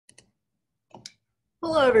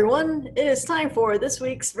Hello, everyone. It is time for this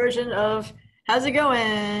week's version of How's It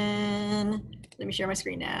Going? Let me share my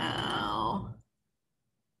screen now.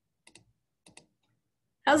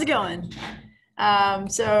 How's it going?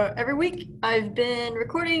 So every week I've been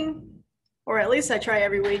recording, or at least I try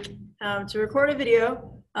every week, to record a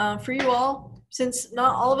video for you all. Since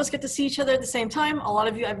not all of us get to see each other at the same time, a lot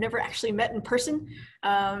of you I've never actually met in person.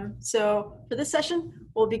 So for this session,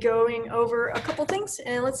 we'll be going over a couple things,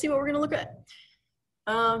 and let's see what we're going to look at.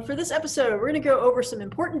 For this episode, we're going to go over some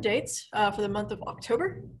important dates for the month of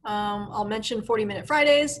October. I'll mention 40-minute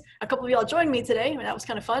Fridays. A couple of y'all joined me today, and that was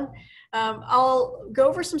kind of fun. I'll go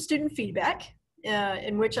over some student feedback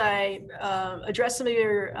in which I address some of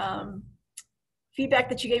your feedback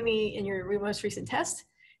that you gave me in your most recent test.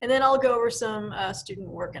 And then I'll go over some student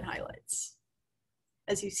work and highlights.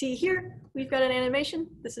 As you see here, we've got an animation.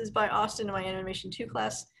 This is by Austin in my Animation 2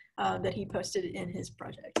 class that he posted in his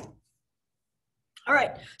project. All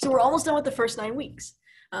right, so we're almost done with the first 9 weeks.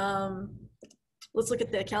 Let's look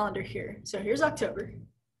at the calendar here. So here's October.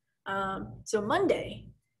 So Monday,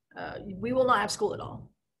 we will not have school at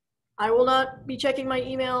all. I will not be checking my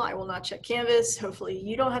email. I will not check Canvas. Hopefully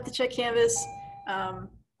you don't have to check Canvas. Oh,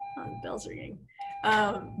 the bells are ringing.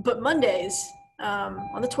 But Mondays,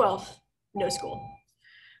 on the 12th, no school.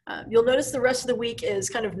 You'll notice the rest of the week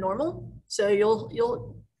is kind of normal. So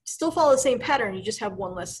you'll still follow the same pattern. You just have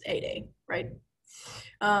one less A day, right?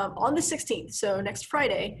 On the 16th, so next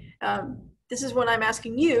Friday, this is when I'm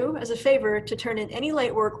asking you as a favor to turn in any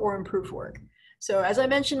late work or improved work. So as I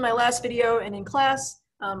mentioned in my last video and in class,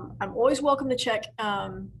 I'm always welcome to check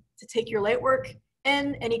to take your late work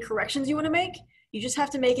and any corrections you want to make. You just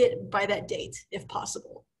have to make it by that date if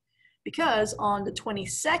possible. Because on the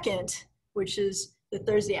 22nd, which is the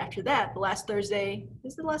Thursday after that, the last Thursday,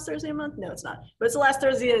 is it the last Thursday of the month? No, it's not. But it's the last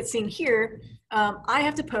Thursday that's seen here. I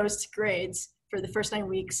have to post grades for the first 9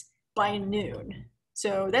 weeks by noon.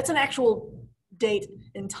 So that's an actual date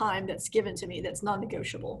and time that's given to me that's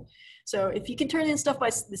non-negotiable. So if you can turn in stuff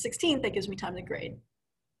by the 16th, that gives me time to grade.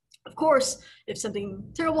 Of course, if something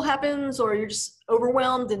terrible happens or you're just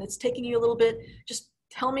overwhelmed and it's taking you a little bit, just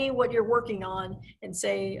tell me what you're working on and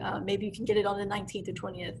say maybe you can get it on the 19th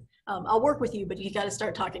or 20th. I'll work with you, but you got to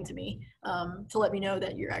start talking to me to let me know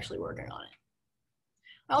that you're actually working on it.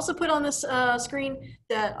 I also put on this screen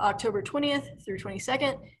that October 20th through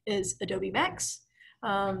 22nd is Adobe Max.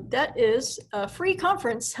 That is a free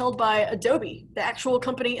conference held by Adobe, the actual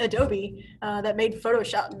company Adobe that made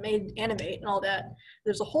Photoshop and made Animate and all that.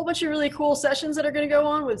 There's a whole bunch of really cool sessions that are going to go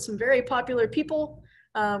on with some very popular people.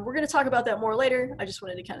 We're going to talk about that more later. I just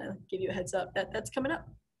wanted to kind of give you a heads up that that's coming up.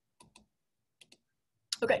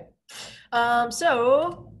 Okay,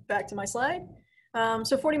 so back to my slide.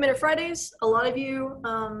 So 40-minute Fridays, a lot of you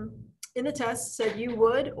in the test said you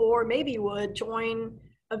would or maybe would join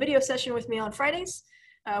a video session with me on Fridays.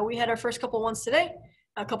 We had our first couple ones today.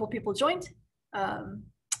 A couple people joined.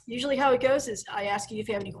 Usually how it goes is I ask you if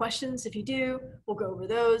you have any questions. If you do, we'll go over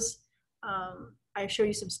those. I show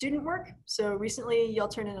you some student work. So recently y'all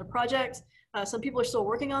turned in a project. Some people are still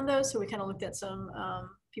working on those. So we kind of looked at some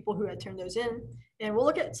people who had turned those in. And we'll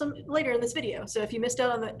look at some later in this video. So if you missed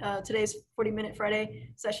out on the, today's 40-minute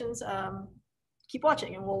Friday sessions, keep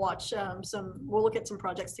watching and we'll watch we'll look at some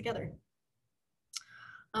projects together.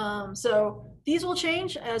 So these will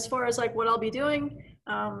change as far as like what I'll be doing.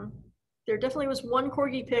 There definitely was one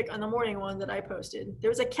corgi pic on the morning one that I posted.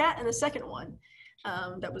 There was a cat in the second one.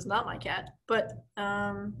 That was not my cat, but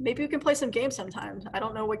maybe we can play some games sometime. I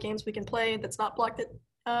don't know what games we can play that's not blocked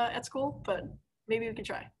at school, but maybe we can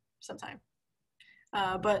try sometime.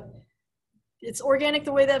 But it's organic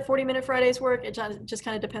the way that 40-minute Fridays work. It just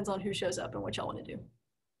kind of depends on who shows up and what y'all want to do.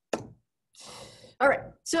 All right,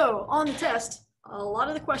 so on the test, a lot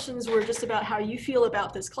of the questions were just about how you feel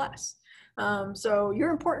about this class. So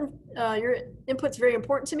your input's very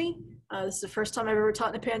important to me. This is the first time I've ever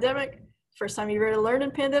taught in a pandemic, first time you've ever learned in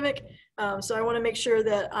a pandemic. So I want to make sure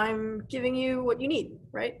that I'm giving you what you need,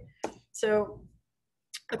 right? So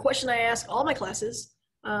a question I ask all my classes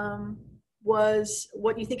was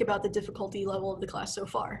what you think about the difficulty level of the class so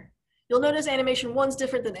far. You'll notice Animation 1's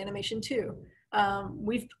different than Animation 2.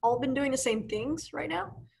 We've all been doing the same things right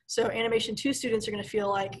now. So Animation 2 students are going to feel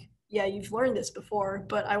like, yeah, you've learned this before,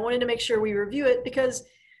 but I wanted to make sure we review it because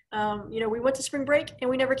you know, we went to spring break and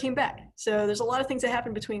we never came back. So there's a lot of things that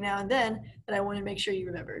happened between now and then that I want to make sure you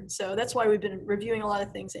remembered. So that's why we've been reviewing a lot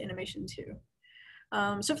of things in Animation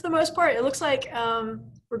 2. So for the most part, it looks like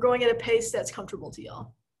we're going at a pace that's comfortable to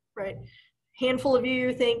y'all, right? Handful of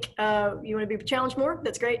you think you want to be challenged more.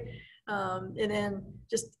 That's great. And then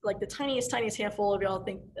just like the tiniest handful of y'all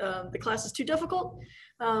think the class is too difficult.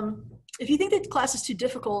 If you think that class is too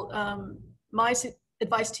difficult, my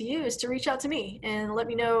advice to you is to reach out to me and let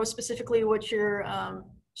me know specifically what you're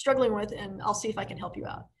struggling with, and I'll see if I can help you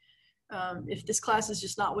out. If this class is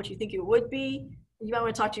just not what you think it would be, you might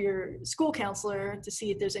want to talk to your school counselor to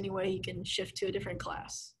see if there's any way you can shift to a different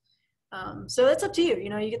class. So that's up to you. You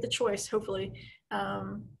know, you get the choice, hopefully,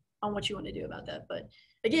 on what you want to do about that. But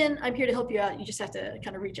again, I'm here to help you out. You just have to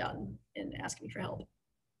kind of reach out and ask me for help.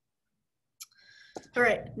 All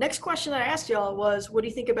right, next question that I asked y'all was, what do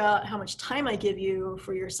you think about how much time I give you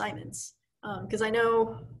for your assignments? Because I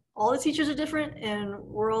know all the teachers are different and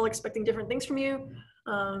we're all expecting different things from you.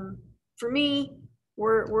 For me,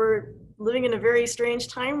 we're living in a very strange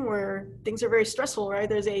time where things are very stressful, right?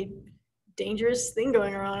 There's a dangerous thing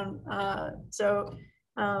going around. So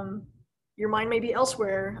your mind may be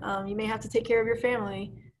elsewhere. You may have to take care of your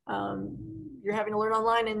family. You're having to learn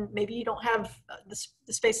online and maybe you don't have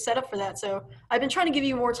the space set up for that. So I've been trying to give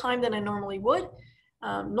you more time than I normally would.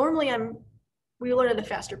 Normally we learn at a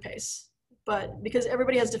faster pace, but because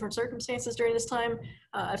everybody has different circumstances during this time,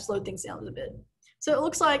 I've slowed things down a bit. So it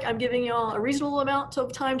looks like I'm giving y'all a reasonable amount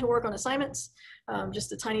of time to work on assignments.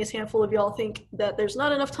 Just the tiniest handful of y'all think that there's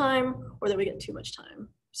not enough time or that we get too much time.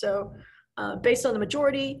 So based on the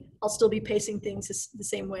majority, I'll still be pacing things the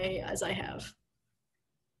same way as I have.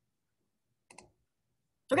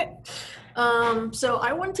 Okay, so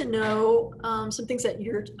I wanted to know some things that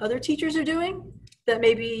your other teachers are doing that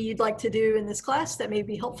maybe you'd like to do in this class that may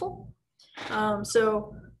be helpful.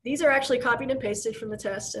 So these are actually copied and pasted from the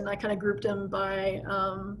test, and I kind of grouped them by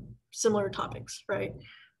similar topics, right?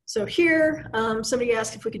 So here, somebody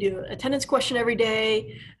asked if we could do an attendance question every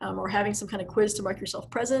day or having some kind of quiz to mark yourself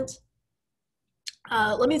present.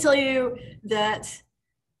 Let me tell you that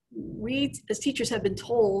we as teachers have been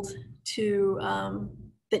told to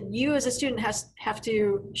that you as a student have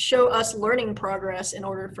to show us learning progress in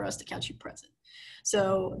order for us to count you present.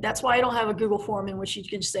 So that's why I don't have a Google form in which you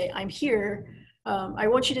can just say, I'm here. I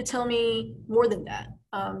want you to tell me more than that.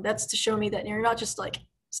 That's to show me that you're not just like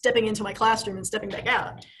stepping into my classroom and stepping back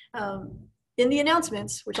out. In the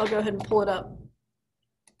announcements, which I'll go ahead and pull it up,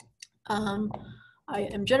 I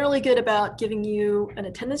am generally good about giving you an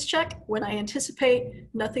attendance check when I anticipate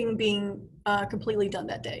nothing being completely done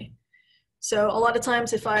that day. So a lot of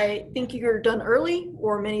times if I think you're done early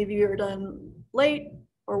or many of you are done late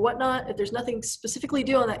or whatnot, if there's nothing specifically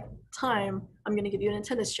due on that time, I'm going to give you an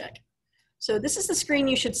attendance check. So this is the screen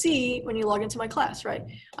you should see when you log into my class, right?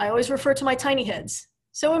 I always refer to my tiny heads.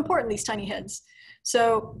 So important, these tiny heads.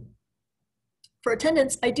 So for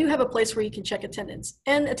attendance, I do have a place where you can check attendance,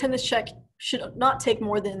 and attendance check should not take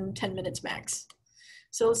more than 10 minutes max.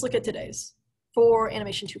 So let's look at today's for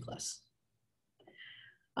Animation 2 class.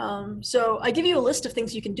 So I give you a list of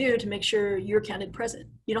things you can do to make sure you're counted present.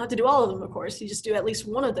 You don't have to do all of them, of course. You just do at least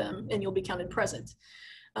one of them and you'll be counted present.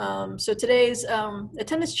 So today's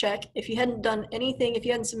attendance check, if you hadn't done anything, if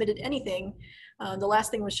you hadn't submitted anything, the last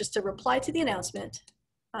thing was just to reply to the announcement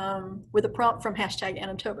with a prompt from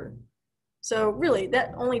 #Animtober. So really,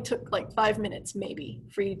 that only took like 5 minutes maybe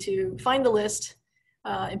for you to find the list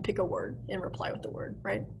and pick a word and reply with the word,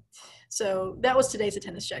 right? So that was today's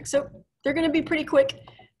attendance check. So they're going to be pretty quick.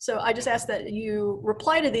 So I just ask that you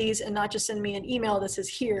reply to these and not just send me an email that says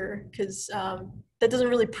here, because that doesn't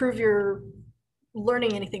really prove you're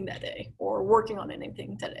learning anything that day or working on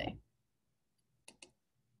anything today.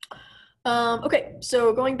 Okay,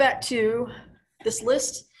 so going back to this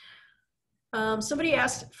list, somebody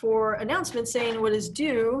asked for announcements saying what is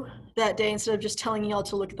due that day instead of just telling y'all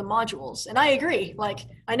to look at the modules. And I agree, like,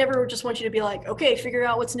 I never just want you to be like, okay, figure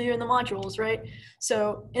out what's new in the modules, right?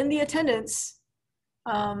 So in the attendance,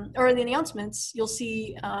 or in the announcements, you'll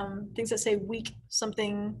see things that say week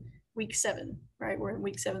 7, right? We're in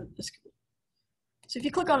week 7 of the school. So if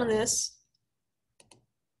you click on this,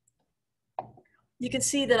 you can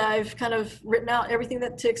see that I've kind of written out everything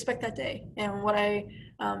that to expect that day. And what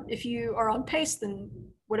if you are on pace, then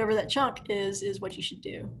whatever that chunk is what you should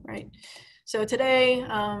do, right? So today,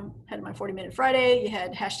 had my 40-minute Friday, you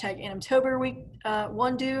had #Animtober week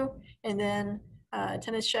 1 due, and then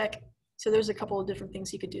attendance check. So there's a couple of different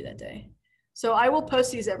things you could do that day. So I will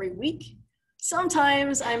post these every week.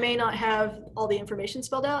 Sometimes I may not have all the information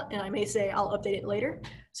spelled out and I may say I'll update it later.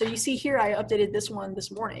 So you see here, I updated this one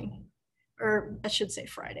this morning, or I should say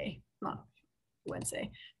Friday, not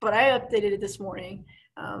Wednesday, but I updated it this morning.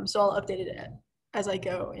 So I'll update it as I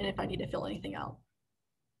go and if I need to fill anything out.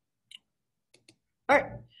 All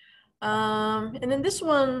right. And then this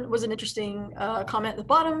one was an interesting comment at the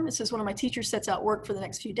bottom. It says one of my teachers sets out work for the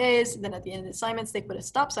next few days. And then at the end of the assignments, they put a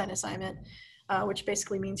stop sign assignment, which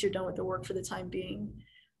basically means you're done with the work for the time being.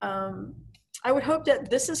 I would hope that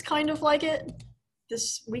this is kind of like it,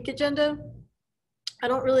 this week agenda. I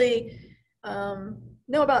don't really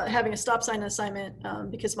know about having a stop sign assignment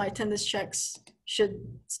because my attendance checks should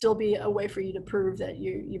still be a way for you to prove that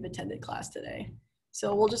you've attended class today.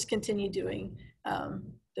 So we'll just continue doing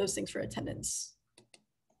those things for attendance.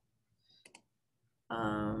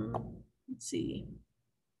 Let's see.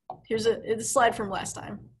 Here's a slide from last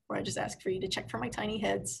time where I just asked for you to check for my tiny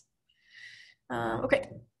heads. Okay.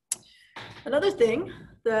 Another thing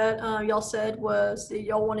that y'all said was that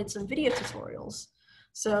y'all wanted some video tutorials.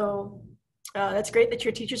 So that's great that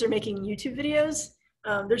your teachers are making YouTube videos.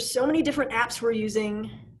 There's so many different apps we're using.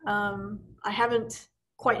 I haven't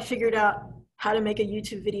quite figured out how to make a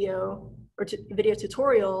YouTube video or video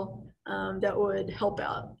tutorial that would help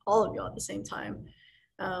out all of y'all at the same time.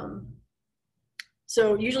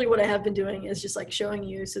 So usually what I have been doing is just like showing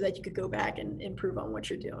you so that you could go back and improve on what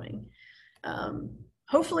you're doing.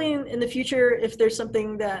 Hopefully in the future, if there's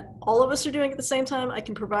something that all of us are doing at the same time, I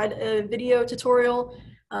can provide a video tutorial.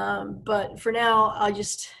 But for now,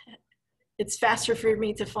 it's faster for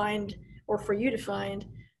me to find, or for you to find,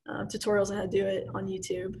 tutorials on how to do it on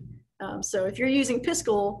YouTube. So if you're using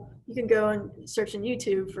Piskel, you can go and search in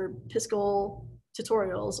YouTube for Piskel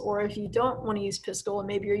tutorials, or if you don't want to use Piskel and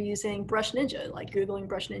maybe you're using Brush Ninja, like Googling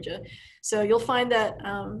Brush Ninja. So you'll find that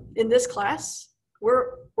in this class,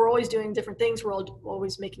 we're always doing different things. We're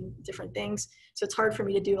always making different things. So it's hard for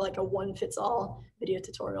me to do like a one-fits-all video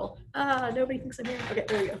tutorial. Nobody thinks I'm here. Okay,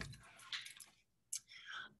 there we go.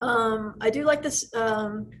 I do like this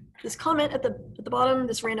this comment at the bottom,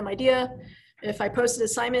 this random idea. If I post an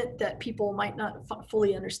assignment that people might not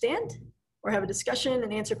fully understand, or have a discussion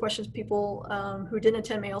and answer questions people who didn't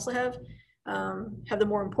attend may also have the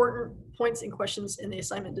more important points and questions in the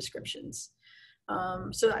assignment descriptions.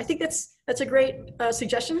 So I think that's a great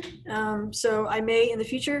suggestion. So I may in the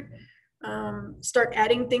future start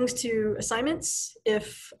adding things to assignments.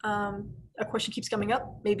 If a question keeps coming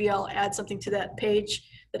up, maybe I'll add something to that page,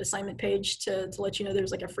 that assignment page, to let you know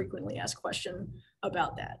there's like a frequently asked question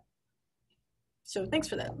about that. So thanks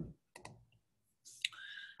for that.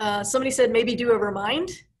 Somebody said maybe do a remind,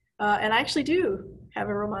 and I actually do have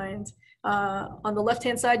a remind. On the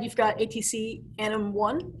left-hand side, you've got ATC Anim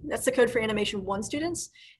 1. That's the code for Animation 1 students,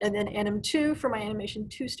 and then Anim 2 for my Animation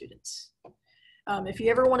 2 students. If you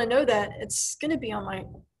ever want to know that, it's going to be on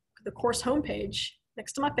the course homepage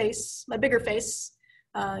next to my face, my bigger face.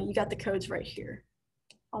 You got the codes right here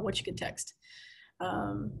on which you can text.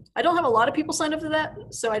 I don't have a lot of people sign up for that,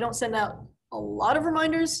 so I don't send out a lot of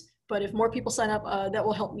reminders. But if more people sign up, that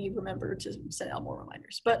will help me remember to send out more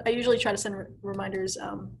reminders. But I usually try to send reminders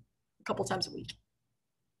a couple times a week.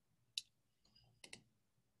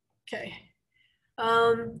 Okay.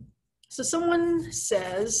 So someone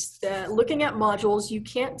says that looking at modules, you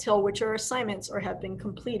can't tell which are assignments or have been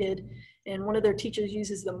completed. And one of their teachers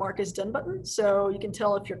uses the mark as done button, so you can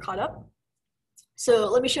tell if you're caught up. So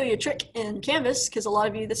let me show you a trick in Canvas, because a lot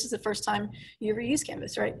of you, this is the first time you ever use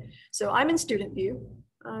Canvas, right? So I'm in student view.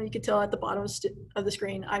 You can tell at the bottom of the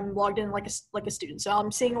screen, I'm logged in like a student. So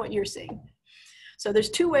I'm seeing what you're seeing. So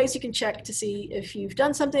there's two ways you can check to see if you've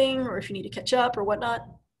done something or if you need to catch up or whatnot.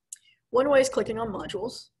 One way is clicking on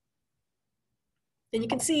modules. And you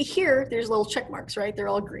can see here, there's little check marks, right? They're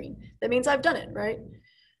all green. That means I've done it, right?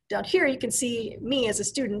 Down here, you can see me as a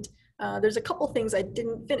student. There's a couple things I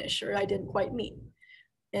didn't finish or I didn't quite meet.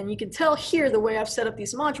 And you can tell here the way I've set up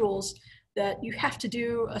these modules that you have to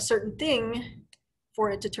do a certain thing for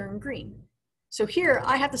it to turn green. So here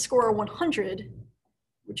I have to score a 100,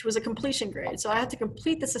 which was a completion grade. So I have to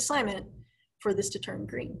complete this assignment for this to turn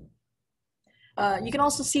green. You can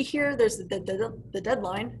also see here, there's the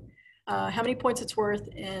deadline, how many points it's worth,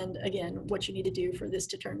 and again, what you need to do for this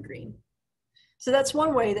to turn green. So that's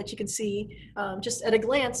one way that you can see, just at a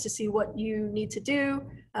glance, to see what you need to do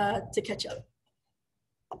to catch up.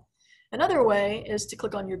 Another way is to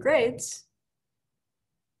click on your grades.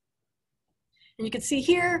 And you can see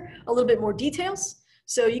here a little bit more details.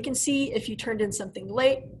 So you can see if you turned in something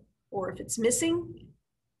late or if it's missing.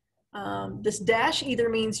 This dash either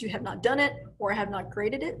means you have not done it or have not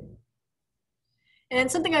graded it.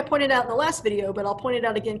 And something I pointed out in the last video, but I'll point it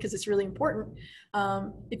out again because it's really important.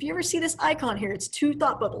 If you ever see this icon here, it's two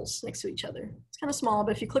thought bubbles next to each other. It's kind of small,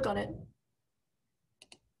 but if you click on it,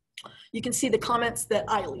 you can see the comments that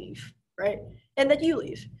I leave, right? And that you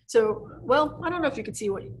leave. So, well, I don't know if you can see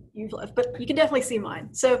what you've left, but you can definitely see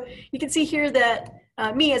mine. So you can see here that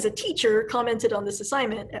me as a teacher commented on this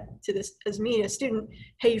assignment to this, as me, a student,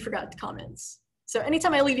 hey, you forgot the comments. So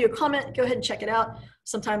anytime I leave you a comment, go ahead and check it out.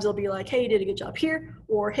 Sometimes it'll be like, hey, you did a good job here,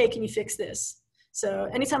 or hey, can you fix this? So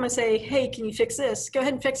anytime I say, hey, can you fix this? Go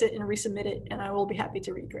ahead and fix it and resubmit it, and I will be happy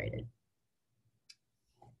to regrade it.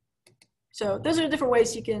 So those are different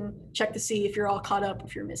ways you can check to see if you're all caught up,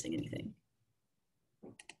 if you're missing anything.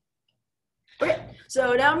 Okay,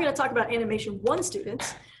 so now I'm going to talk about Animation 1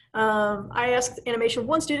 students. I asked Animation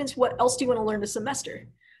 1 students, what else do you want to learn this semester?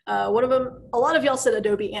 One of them, a lot of y'all said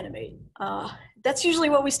Adobe Animate. That's usually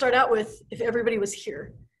what we start out with if everybody was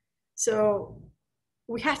here. So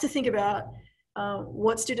we have to think about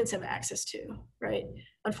what students have access to, right?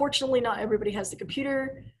 Unfortunately, not everybody has the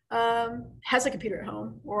computer, has a computer at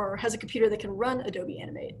home, or has a computer that can run Adobe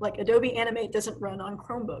Animate. Like Adobe Animate doesn't run on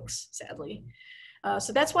Chromebooks, sadly.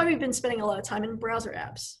 So that's why we've been spending a lot of time in browser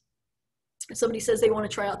apps. If somebody says they want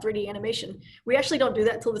to try out 3D animation, we actually don't do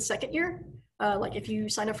that until the second year. Like if you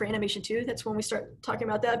sign up for Animation 2, that's when we start talking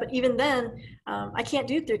about that. But even then, I can't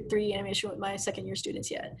do 3D animation with my second year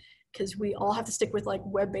students yet, because we all have to stick with like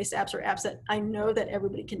web-based apps or apps that I know that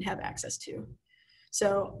everybody can have access to.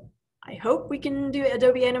 So I hope we can do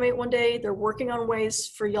Adobe Animate one day. They're working on ways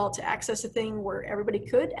for y'all to access a thing where everybody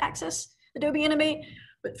could access Adobe Animate.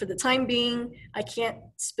 But for the time being, I can't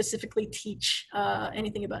specifically teach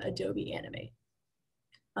anything about Adobe Animate.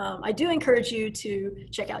 I do encourage you to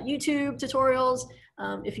check out YouTube tutorials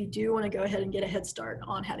if you do want to go ahead and get a head start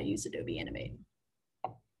on how to use Adobe Animate.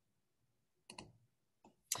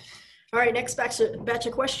 All right, next batch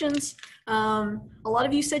of questions. A lot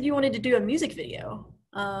of you said you wanted to do a music video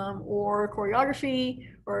or choreography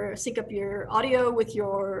or sync up your audio with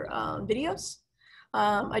your videos.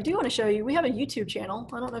 I do want to show you, we have a YouTube channel.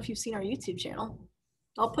 I don't know if you've seen our YouTube channel.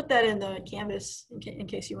 I'll put that in the Canvas in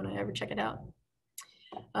case you want to ever check it out.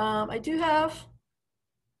 I do have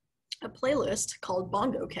a playlist called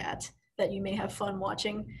Bongo Cat that you may have fun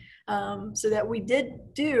watching. So that we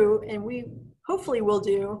did do, and we hopefully will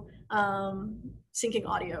do, syncing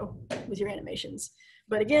audio with your animations.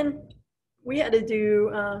 But again, we had to do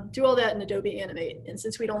all that in Adobe Animate. And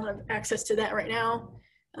since we don't have access to that right now,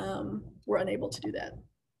 we're unable to do that.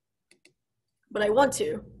 But I want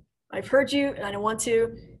to. I've heard you, and I want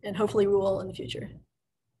to, and hopefully we will in the future.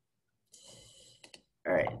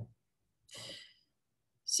 All right.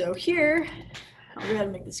 So here, I'll go ahead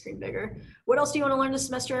and make the screen bigger. What else do you want to learn this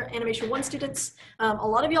semester, Animation 1 students? A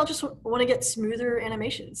lot of y'all just want to get smoother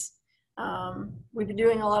animations. We've been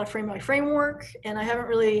doing a lot of frame-by-frame work, and I haven't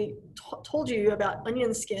really told you about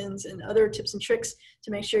onion skins and other tips and tricks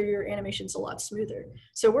to make sure your animation's a lot smoother.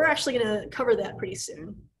 So we're actually going to cover that pretty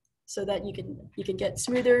soon, so that you can get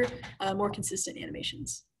smoother, more consistent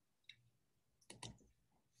animations.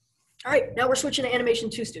 All right, now we're switching to Animation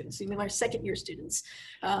 2 students, so you mean our second year students.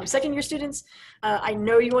 Second year students, I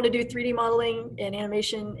know you want to do 3D modeling and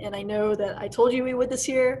animation, and I know that I told you we would this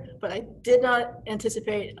year, but I did not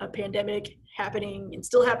anticipate a pandemic happening and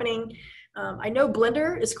still happening. I know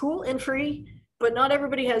Blender is cool and free, but not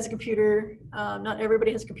everybody has a computer. Not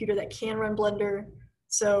everybody has a computer that can run Blender.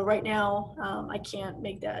 So right now, I can't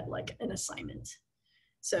make that like an assignment.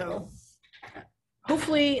 So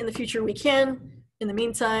hopefully in the future we can. In the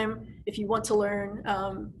meantime, if you want to learn,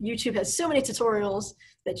 YouTube has so many tutorials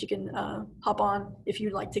that you can hop on if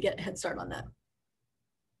you'd like to get a head start on that.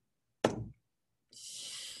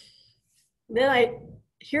 Then I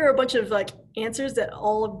hear a bunch of like answers that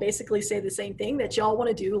all basically say the same thing, that y'all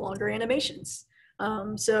want to do longer animations.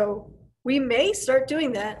 So we may start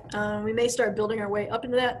doing that. We may start building our way up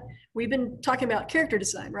into that. We've been talking about character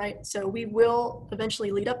design, right? So we will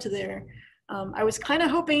eventually lead up to there. I was kind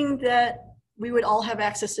of hoping that we would all have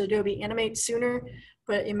access to Adobe Animate sooner,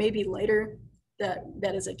 but it may be later.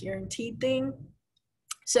 That is a guaranteed thing.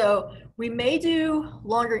 So we may do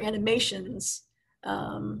longer animations,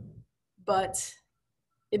 but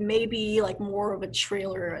it may be like more of a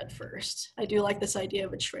trailer at first. I do like this idea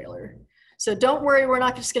of a trailer. So don't worry, we're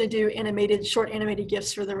not just gonna do short animated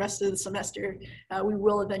GIFs for the rest of the semester. We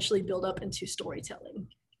will eventually build up into storytelling.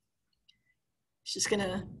 It's just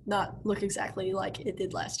gonna not look exactly like it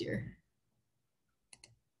did last year.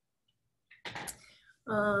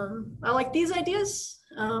 I like these ideas.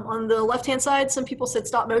 On the left-hand side, some people said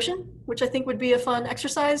stop motion, which I think would be a fun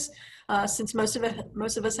exercise since most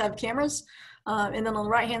of us have cameras. And then on the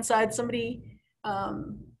right-hand side, somebody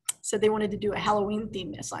said they wanted to do a Halloween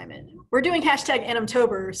theme assignment. We're doing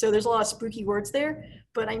 #Animtober, so there's a lot of spooky words there,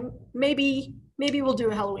 but maybe we'll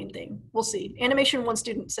do a Halloween thing. We'll see. One Animation 1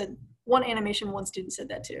 student said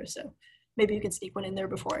that too, so maybe you can sneak one in there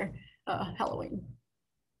before Halloween.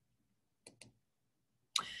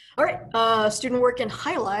 All right, student work and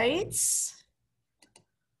highlights.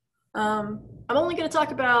 I'm only going to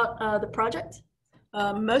talk about the project.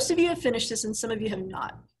 Most of you have finished this and some of you have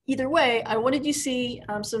not. either way, I wanted you to see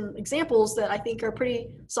some examples that I think are pretty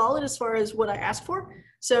solid as far as what I asked for,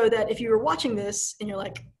 so that if you were watching this and you're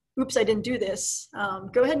like, oops, I didn't do this,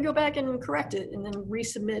 go ahead and go back and correct it and then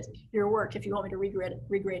resubmit your work if you want me to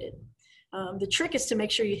regrade it. The trick is to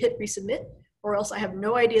make sure you hit resubmit, or else I have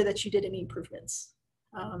no idea that you did any improvements.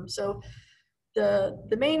 So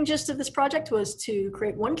the main gist of this project was to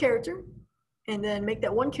create one character and then make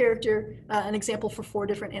that one character an example for 4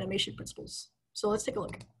 different animation principles. So let's take a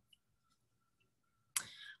look.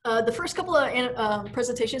 The first couple of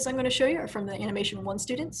presentations I'm going to show you are from the Animation 1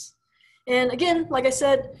 students. And again, like I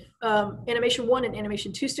said, Animation 1 and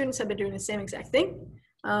Animation 2 students have been doing the same exact thing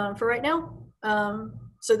for right now.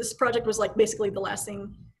 So this project was like basically the last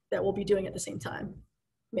thing that we'll be doing at the same time,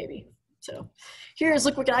 maybe. So here's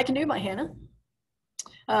Look What I Can Do by Hannah.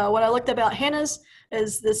 What I liked about Hannah's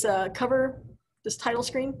is this cover, this title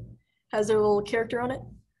screen, has their little character on it.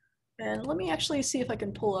 And let me actually see if I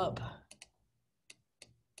can pull up.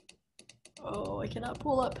 Oh, I cannot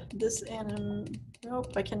pull up this and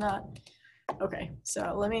nope, I cannot. Okay,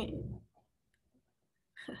 so let me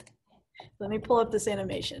pull up this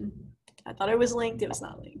animation. I thought it was linked, it was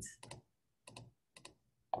not linked.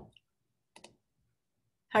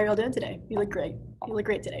 How are y'all doing today? You look great. You look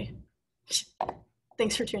great today.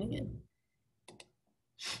 Thanks for tuning in.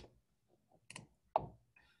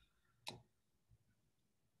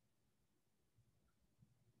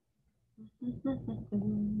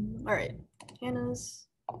 All right, Hannah's.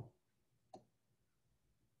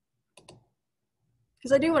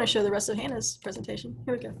 Because I do want to show the rest of Hannah's presentation.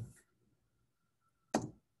 Here we go.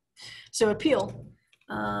 So appeal.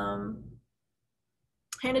 Hannah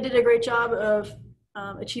did a great job of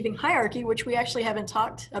achieving hierarchy, which we actually haven't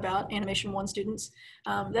talked about, Animation 1 students.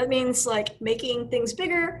 That means like making things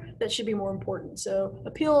bigger that should be more important. So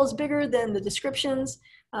appeal is bigger than the descriptions,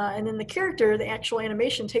 and then the character, the actual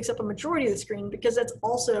animation, takes up a majority of the screen because that's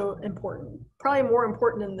also important, probably more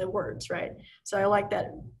important than the words, right? So I like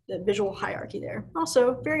that visual hierarchy there.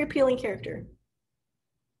 Also, very appealing character.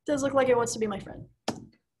 Does look like it wants to be my friend.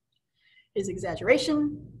 His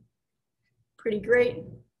exaggeration, pretty great,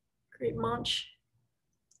 great munch.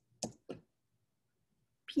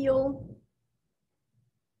 Peel,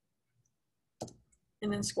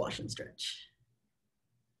 and then squash and stretch.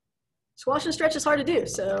 Squash and stretch is hard to do,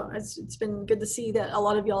 so it's been good to see that a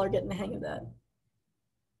lot of y'all are getting the hang of that.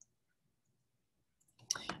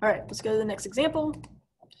 All right, let's go to the next example,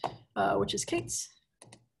 which is Kate's.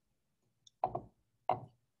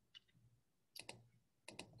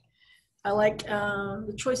 I like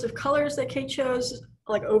the choice of colors that Kate chose,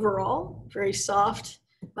 like overall, very soft,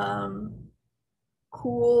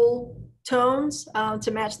 cool tones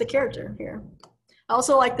to match the character here. I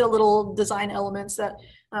also like the little design elements that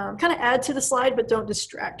kind of add to the slide but don't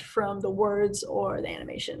distract from the words or the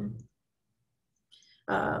animation.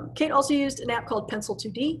 Kate also used an app called Pencil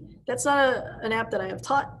 2D. That's not an app that I have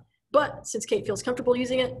taught, but since Kate feels comfortable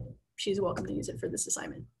using it, she's welcome to use it for this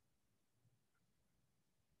assignment.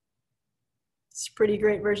 It's a pretty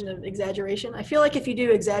great version of exaggeration. I feel like if you do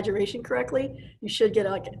exaggeration correctly, you should get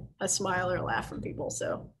like a smile or a laugh from people.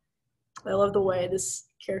 So I love the way this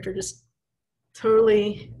character just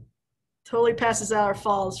totally passes out or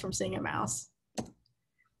falls from seeing a mouse.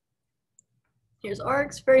 Here's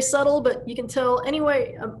arcs, very subtle, but you can tell any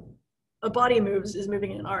way a body moves is moving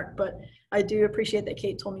in an arc. But I do appreciate that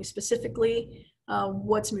Kate told me specifically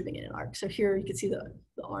what's moving in an arc. So here you can see the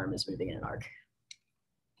arm is moving in an arc.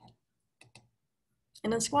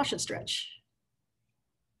 And then squash and stretch.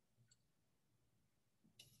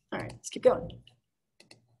 All right, let's keep going.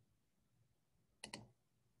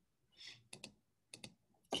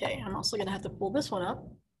 Okay, I'm also gonna have to pull this one up.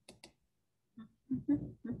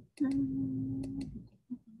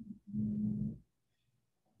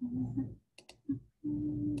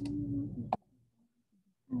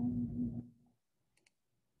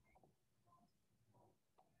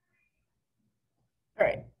 All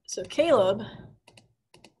right, so Caleb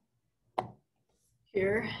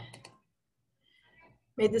here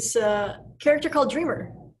made this character called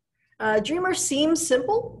Dreamer. Dreamer seems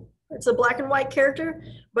simple. It's a black and white character,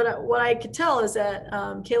 but what I could tell is that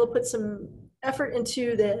Caleb put some effort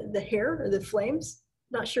into the hair or the flames.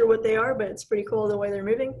 Not sure what they are, but it's pretty cool the way they're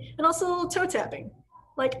moving. And also a little toe tapping.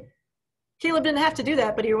 Like Caleb didn't have to do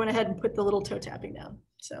that, but he went ahead and put the little toe tapping down.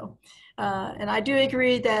 So, and I do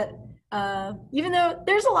agree that even though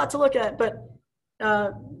there's a lot to look at, but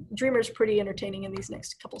Dreamer's pretty entertaining in these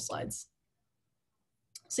next couple slides.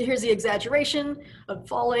 So here's the exaggeration of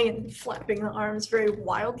falling and flapping the arms very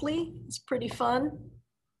wildly. It's pretty fun.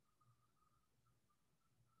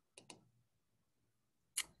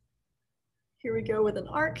 here we go with an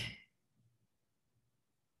arc.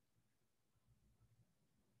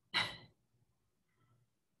 I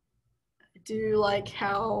do like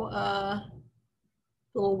how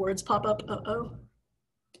little words pop up, uh-oh.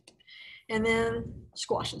 And then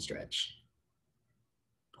squash and stretch.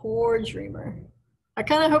 Poor Dreamer. I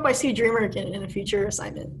kind of hope I see Dreamer again in a future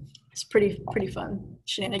assignment. It's pretty fun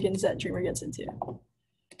shenanigans that Dreamer gets into.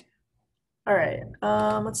 All right,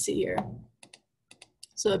 let's see here.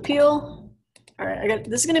 So appeal. All right,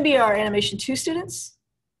 this is gonna be our animation 2 students.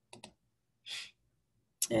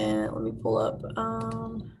 And let me pull up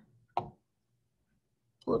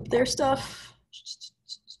their stuff.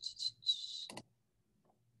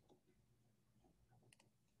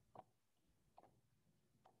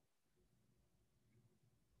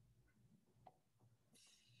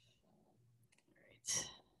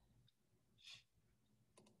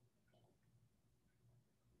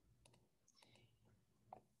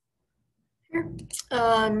 Here.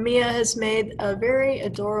 Mia has made a very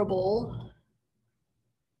adorable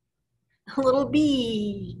little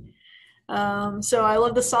bee. So I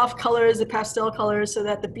love the soft colors, the pastel colors, so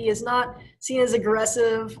that the bee is not seen as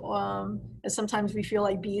aggressive, as sometimes we feel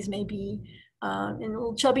like bees may be, and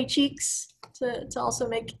little chubby cheeks to also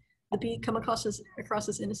make the bee come across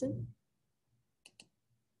as innocent.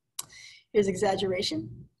 Here's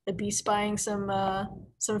exaggeration. A bee spying some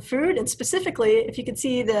food, and specifically, if you can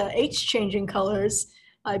see the H changing colors,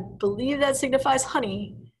 I believe that signifies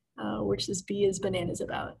honey, which this bee is bananas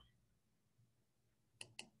about.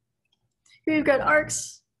 Here you've got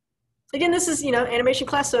arcs. Again, this is, animation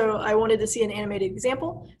class, so I wanted to see an animated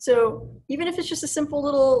example. So even if it's just a simple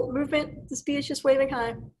little movement, this bee is just waving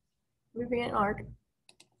high, moving an arc.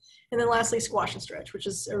 And then lastly, squash and stretch, which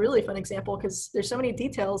is a really fun example because there's so many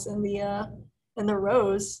details in the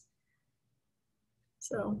rows.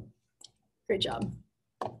 So great job.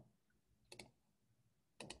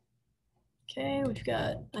 Okay, we've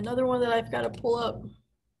got another one that I've got to pull up.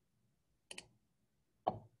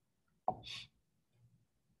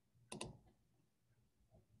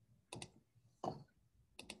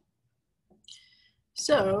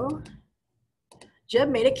 So Jeb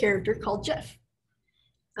made a character called Jeff.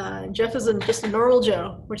 Jeff is just a normal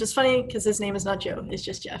Joe, which is funny because his name is not Joe, it's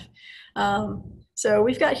just Jeff. So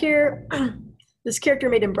we've got here this character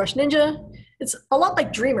made in Brush Ninja. It's a lot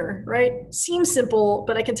like Dreamer, right? Seems simple,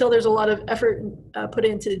 but I can tell there's a lot of effort put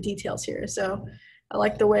into the details here. So I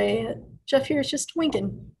like the way Jeff here is just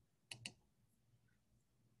winking.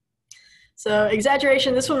 So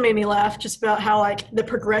exaggeration, this one made me laugh just about how like the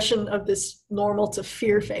progression of this normal to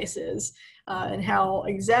fear face is, and how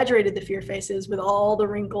exaggerated the fear face is with all the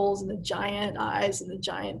wrinkles and the giant eyes and the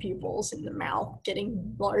giant pupils and the mouth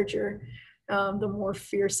getting larger the more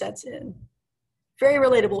fear sets in. Very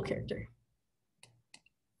relatable character.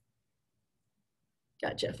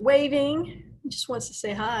 Got Jeff waving, he just wants to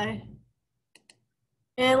say hi.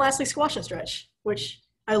 And lastly, squash and stretch, which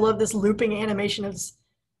I love this looping animation of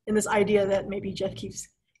in this idea that maybe Jeff keeps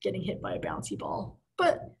getting hit by a bouncy ball.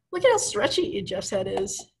 But look at how stretchy Jeff's head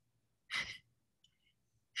is.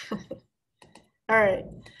 All right,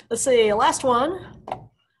 let's see, last one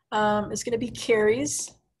is gonna be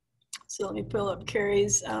Carrie's. So let me pull up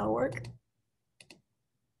Carrie's work.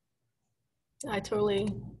 I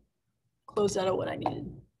totally closed out of what I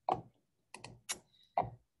needed.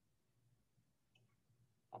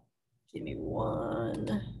 Give me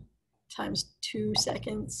 1 times 2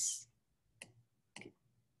 seconds.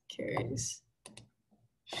 Carries.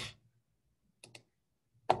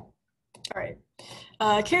 All right.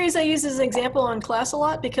 Carrie's I use as an example in class a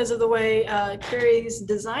lot because of the way Carrie's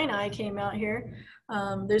design eye came out here.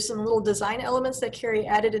 There's some little design elements that Carrie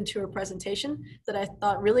added into her presentation that I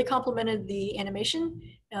thought really complemented the animation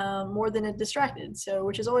more than it distracted, so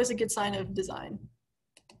which is always a good sign of design.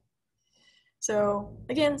 So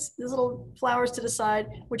again, these little flowers to the side,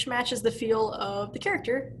 which matches the feel of the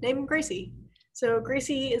character named Gracie. So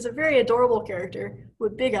Gracie is a very adorable character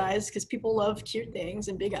with big eyes because people love cute things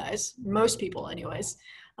and big eyes, most people anyways.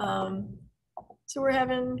 So we're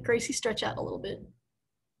having Gracie stretch out a little bit.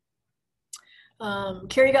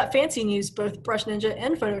 Carrie got fancy and used both Brush Ninja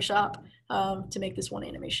and Photoshop to make this one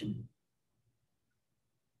animation.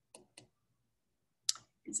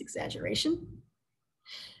 It's exaggeration.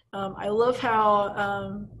 I love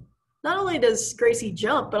how not only does Gracie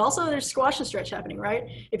jump, but also there's squash and stretch happening, right?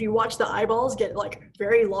 If you watch the eyeballs get like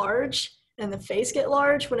very large and the face get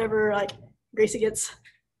large whenever like Gracie gets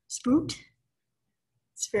spooked,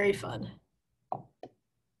 it's very fun.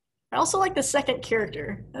 I also like the second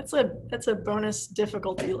character. That's a bonus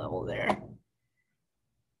difficulty level there.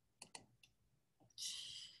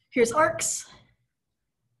 Here's arcs.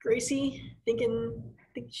 Gracie think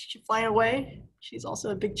she's flying away. She's also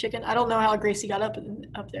a big chicken. I don't know how Gracie got up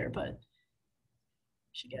there, but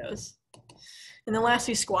she goes. And then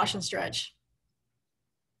lastly, squash and stretch.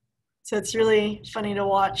 So it's really funny to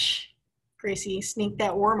watch Gracie sneak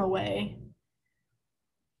that worm away.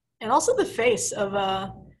 And also the face of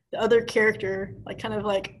the other character, like kind of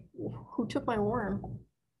like, who took my worm?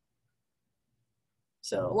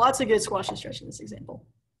 So lots of good squash and stretch in this example.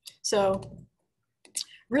 So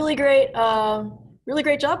really great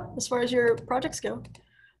job as far as your projects go.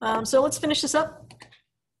 So let's finish this up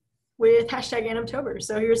with hashtag Animtober.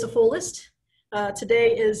 So here's a full list.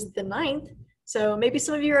 Today is the 9th. So maybe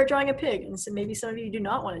some of you are drawing a pig, and so maybe some of you do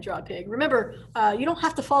not want to draw a pig. Remember, you don't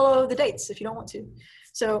have to follow the dates if you don't want to.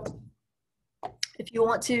 So if you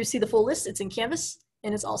want to see the full list, it's in Canvas,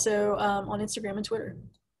 and it's also on Instagram and Twitter.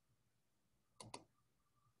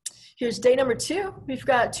 Here's day number 2. We've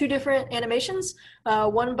got 2 different animations,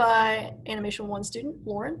 one by Animation 1 student,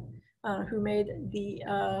 Lauren, who made the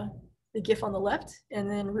GIF on the left, and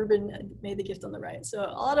then Ruben made the GIF on the right. So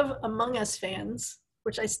a lot of Among Us fans,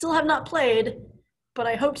 which I still have not played, but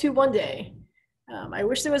I hope to one day. I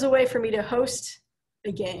wish there was a way for me to host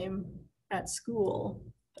a game at school,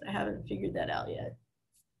 but I haven't figured that out yet.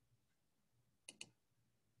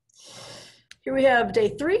 Here we have day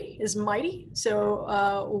 3 is Mighty.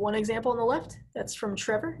 So one example on the left, that's from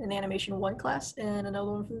Trevor in Animation 1 class, and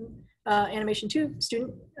another one from Animation 2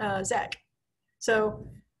 student, Zach. So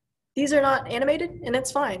these are not animated, and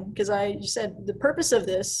that's fine, because I just said the purpose of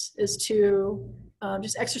this is to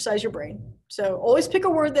just exercise your brain. So always pick a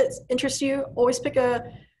word that interests you, always pick a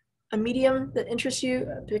medium that interests you,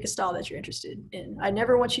 pick a style that you're interested in. I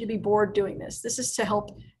never want you to be bored doing this. This is to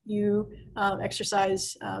help you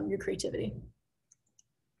exercise your creativity.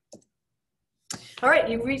 All right,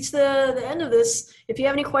 you've reached the end of this. If you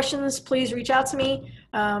have any questions, please reach out to me.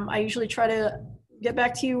 I usually try to get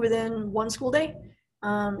back to you within 1 school day.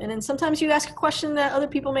 And then sometimes you ask a question that other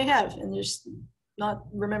people may have and just not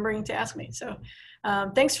remembering to ask me. So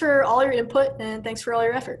thanks for all your input, and thanks for all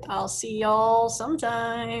your effort. I'll see y'all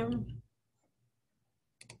sometime.